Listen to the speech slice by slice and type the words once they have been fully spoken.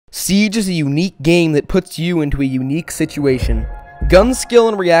Siege is a unique game that puts you into a unique situation. Gun skill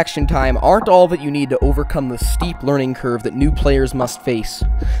and reaction time aren't all that you need to overcome the steep learning curve that new players must face.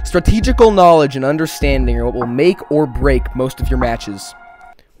 Strategical knowledge and understanding are what will make or break most of your matches.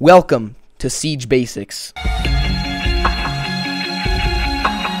 Welcome to Siege Basics.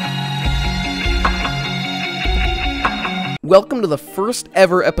 Welcome to the first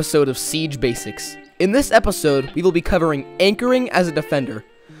ever episode of Siege Basics. In this episode, we will be covering anchoring as a defender.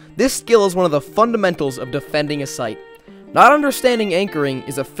 This skill is one of the fundamentals of defending a site. Not understanding anchoring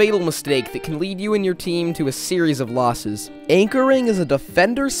is a fatal mistake that can lead you and your team to a series of losses. Anchoring is a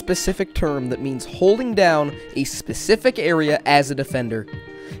defender-specific term that means holding down a specific area as a defender.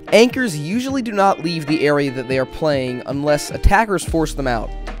 Anchors usually do not leave the area that they are playing unless attackers force them out.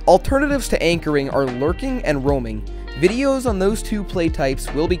 Alternatives to anchoring are lurking and roaming. Videos on those two play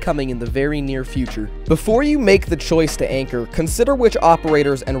types will be coming in the very near future. Before you make the choice to anchor, consider which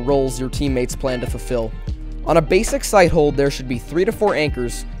operators and roles your teammates plan to fulfill. On a basic site hold, there should be 3 to 4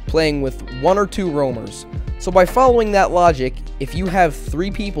 anchors playing with 1 or 2 roamers. So by following that logic, if you have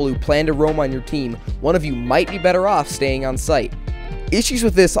 3 people who plan to roam on your team, one of you might be better off staying on site. Issues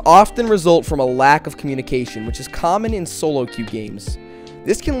with this often result from a lack of communication, which is common in solo queue games.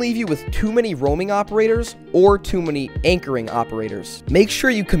 This can leave you with too many roaming operators or too many anchoring operators. Make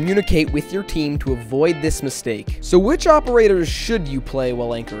sure you communicate with your team to avoid this mistake. So which operators should you play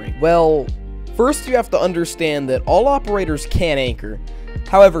while anchoring? Well, first you have to understand that all operators can anchor.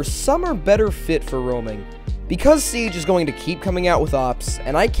 However, some are better fit for roaming. Because Siege is going to keep coming out with ops,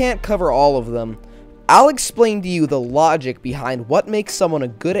 and I can't cover all of them, I'll explain to you the logic behind what makes someone a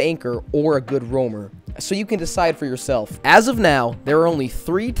good anchor or a good roamer, so you can decide for yourself. As of now, there are only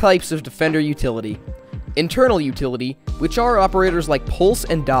 3 types of defender utility. Internal utility, which are operators like Pulse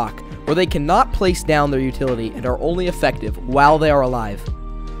and Doc, where they cannot place down their utility and are only effective while they are alive.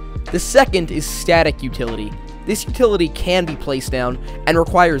 The second is static utility. This utility can be placed down and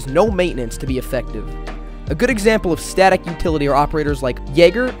requires no maintenance to be effective. A good example of static utility are operators like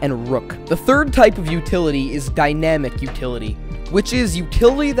Jaeger and Rook. The third type of utility is dynamic utility, which is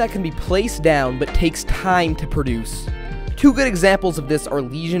utility that can be placed down but takes time to produce. 2 good examples of this are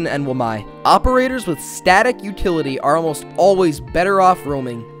Legion and Wamai. Operators with static utility are almost always better off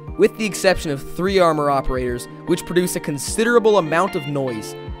roaming, with the exception of 3 armor operators, which produce a considerable amount of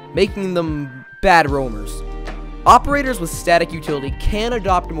noise, making them bad roamers. Operators with static utility can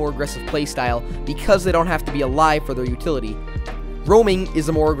adopt a more aggressive playstyle because they don't have to be alive for their utility. Roaming is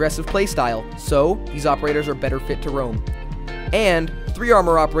a more aggressive playstyle, so these operators are better fit to roam. And 3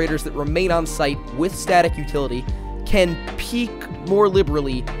 armor operators that remain on site with static utility can peak more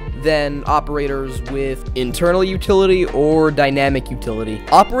liberally than operators with internal utility or dynamic utility.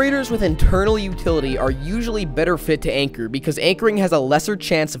 Operators with internal utility are usually better fit to anchor because anchoring has a lesser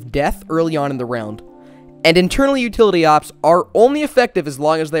chance of death early on in the round. And internal utility ops are only effective as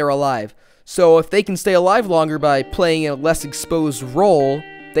long as they are alive, so if they can stay alive longer by playing a less exposed role,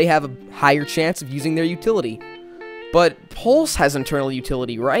 they have a higher chance of using their utility. But Pulse has internal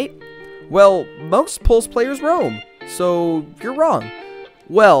utility, right? Well, most Pulse players roam, so you're wrong.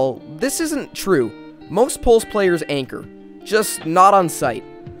 Well, this isn't true. Most Pulse players anchor, just not on site.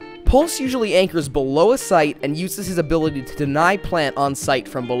 Pulse usually anchors below a site and uses his ability to deny plant on site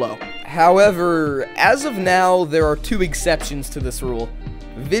from below. However, as of now, there are 2 exceptions to this rule: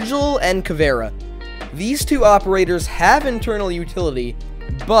 Vigil and Caveira. These 2 operators have internal utility,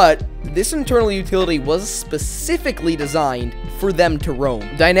 but this internal utility was specifically designed for them to roam.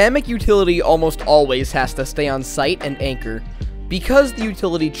 Dynamic utility almost always has to stay on site and anchor. Because the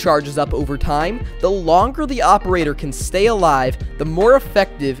utility charges up over time, the longer the operator can stay alive, the more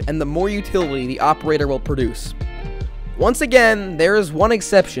effective and the more utility the operator will produce. Once again, there is one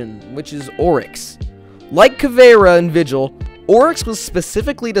exception, which is Oryx. Like Caveira and Vigil, Oryx was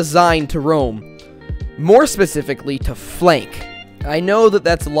specifically designed to roam. More specifically, to flank. I know that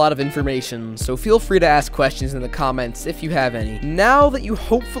that's a lot of information, so feel free to ask questions in the comments if you have any. Now that you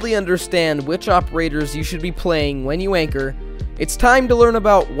hopefully understand which operators you should be playing when you anchor, it's time to learn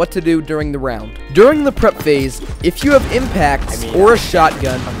about what to do during the round. During the prep phase, if you have impacts or a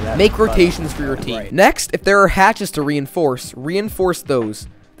shotgun, make rotations for your team. Next, if there are hatches to reinforce those.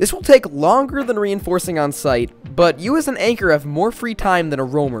 This will take longer than reinforcing on site, but you as an anchor have more free time than a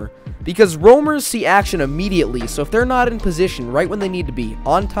roamer, because roamers see action immediately, so if they're not in position right when they need to be,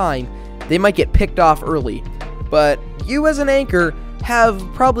 on time, they might get picked off early. But you as an anchor have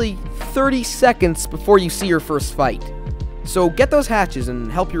probably 30 seconds before you see your first fight. So get those hatches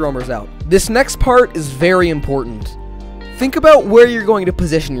and help your roamers out. This next part is very important. Think about where you're going to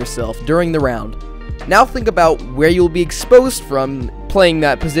position yourself during the round. Now think about where you'll be exposed from playing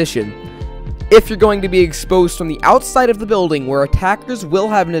that position. If you're going to be exposed from the outside of the building where attackers will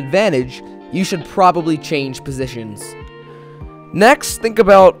have an advantage, you should probably change positions. Next, think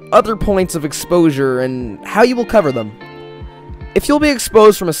about other points of exposure and how you will cover them. If you'll be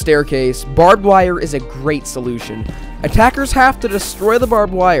exposed from a staircase, barbed wire is a great solution. Attackers have to destroy the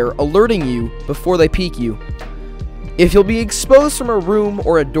barbed wire, alerting you before they peek you. If you'll be exposed from a room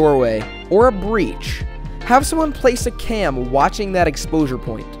or a doorway, or a breach, have someone place a cam watching that exposure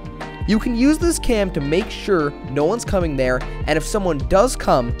point. You can use this cam to make sure no one's coming there, and if someone does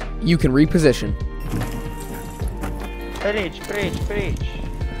come, you can reposition. Preach.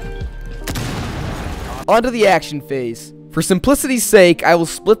 On to the action phase. For simplicity's sake, I will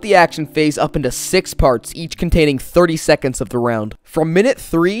split the action phase up into 6 parts, each containing 30 seconds of the round. From minute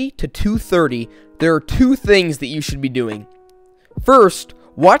 3 to 2:30, there are 2 things that you should be doing. First,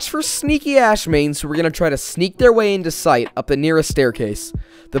 watch for sneaky ashmains who are going to try to sneak their way into sight up the nearest staircase.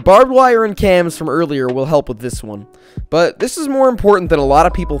 The barbed wire and cams from earlier will help with this one, but this is more important than a lot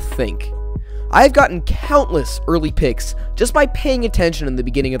of people think. I've gotten countless early picks just by paying attention in the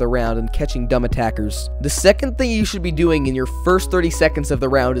beginning of the round and catching dumb attackers. The second thing you should be doing in your first 30 seconds of the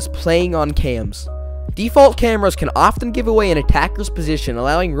round is playing on cams. Default cameras can often give away an attacker's position,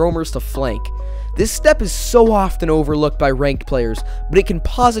 allowing roamers to flank. This step is so often overlooked by ranked players, but it can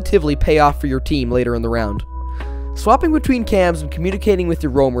positively pay off for your team later in the round. Swapping between cams and communicating with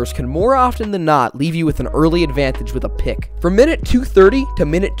your roamers can more often than not leave you with an early advantage with a pick. From minute 2:30 to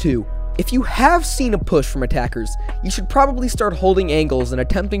minute 2, if you have seen a push from attackers, you should probably start holding angles and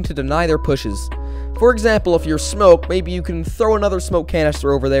attempting to deny their pushes. For example, if you're smoke, maybe you can throw another smoke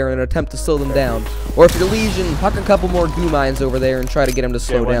canister over there in an attempt to slow them down. Or if you're Legion, huck a couple more goo mines over there and try to get them to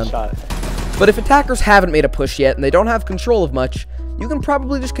slow down. But if attackers haven't made a push yet and they don't have control of much, you can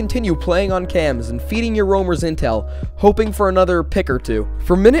probably just continue playing on cams and feeding your roamers intel, hoping for another pick or two.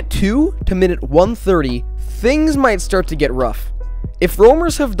 From minute 2 to minute 1:30, things might start to get rough. If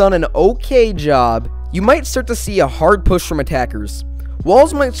roamers have done an okay job, you might start to see a hard push from attackers.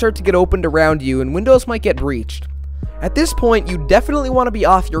 Walls might start to get opened around you and windows might get breached. At this point, you definitely want to be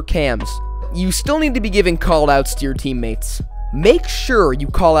off your cams. You still need to be giving callouts to your teammates. Make sure you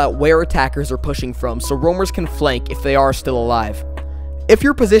call out where attackers are pushing from so roamers can flank if they are still alive. If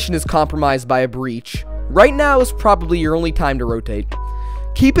your position is compromised by a breach, right now is probably your only time to rotate.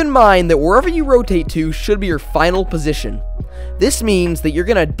 Keep in mind that wherever you rotate to should be your final position. This means that you're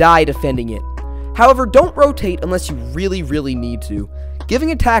gonna die defending it. However, don't rotate unless you really need to.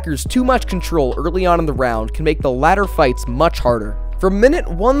 Giving attackers too much control early on in the round can make the latter fights much harder. From minute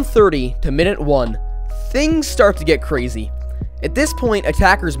 1:30 to minute 1, things start to get crazy. At this point,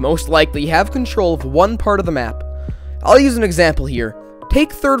 attackers most likely have control of one part of the map. I'll use an example here.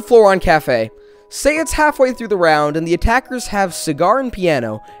 Take 3rd floor on Cafe. Say it's halfway through the round and the attackers have Cigar and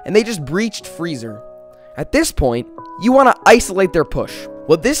Piano and they just breached Freezer. At this point, you want to isolate their push.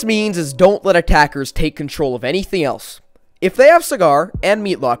 What this means is don't let attackers take control of anything else. If they have Cigar and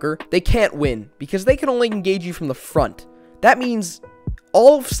Meat Locker, they can't win because they can only engage you from the front. That means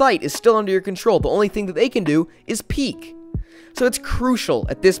all of sight is still under your control. The only thing that they can do is peek. So it's crucial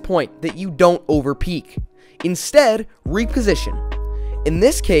at this point that you don't over-peek. Instead, reposition. In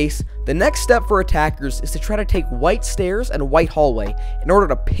this case, the next step for attackers is to try to take white stairs and white hallway in order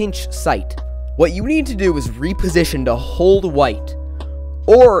to pinch sight. What you need to do is reposition to hold white.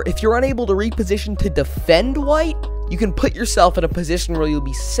 Or if you're unable to reposition to defend white, you can put yourself in a position where you'll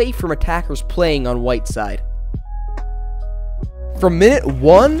be safe from attackers playing on white side. From minute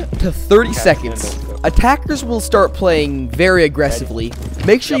 1 to 30 seconds, attackers will start playing very aggressively.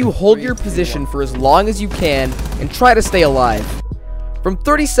 Make sure you hold your position for as long as you can and try to stay alive. From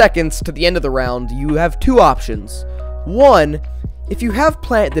 30 seconds to the end of the round, you have 2 options. 1, if you have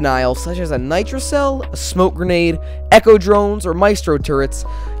plant denial such as a nitrocell, a smoke grenade, echo drones, or maestro turrets,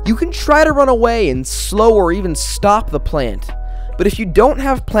 you can try to run away and slow or even stop the plant. But if you don't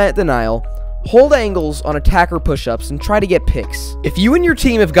have plant denial, hold angles on attacker push-ups and try to get picks. If you and your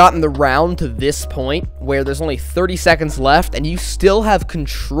team have gotten the round to this point, where there's only 30 seconds left and you still have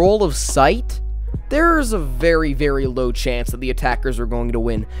control of sight, there's a very low chance that the attackers are going to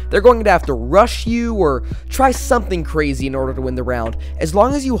win. They're going to have to rush you or try something crazy in order to win the round. As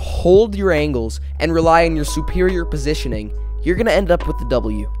long as you hold your angles and rely on your superior positioning, you're going to end up with the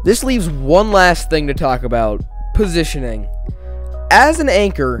W. This leaves one last thing to talk about: positioning. As an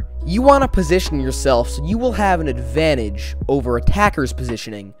anchor, you want to position yourself so you will have an advantage over attackers'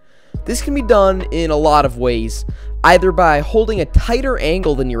 positioning. This can be done in a lot of ways, either by holding a tighter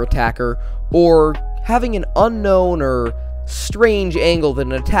angle than your attacker, or having an unknown or strange angle that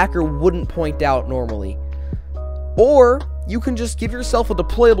an attacker wouldn't point out normally. Or you can just give yourself a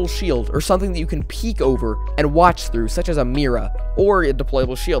deployable shield or something that you can peek over and watch through, such as a mirror or a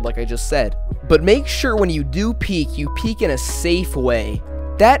deployable shield like I just said. But make sure when you do peek, you peek in a safe way.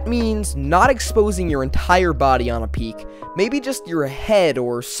 That means not exposing your entire body on a peek, maybe just your head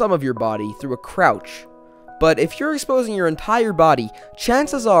or some of your body through a crouch. But if you're exposing your entire body,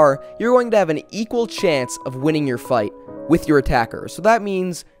 chances are you're going to have an equal chance of winning your fight with your attacker. So that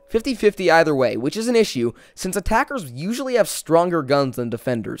means 50-50 either way, which is an issue since attackers usually have stronger guns than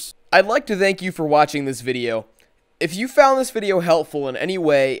defenders. I'd like to thank you for watching this video. If you found this video helpful in any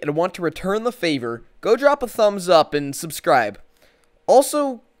way and want to return the favor, go drop a thumbs up and subscribe.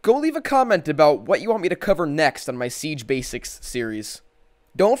 Also, go leave a comment about what you want me to cover next on my Siege Basics series.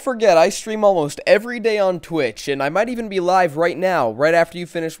 Don't forget, I stream almost every day on Twitch, and I might even be live right now, right after you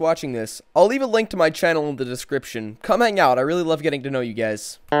finish watching this. I'll leave a link to my channel in the description. Come hang out, I really love getting to know you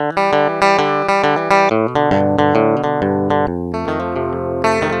guys.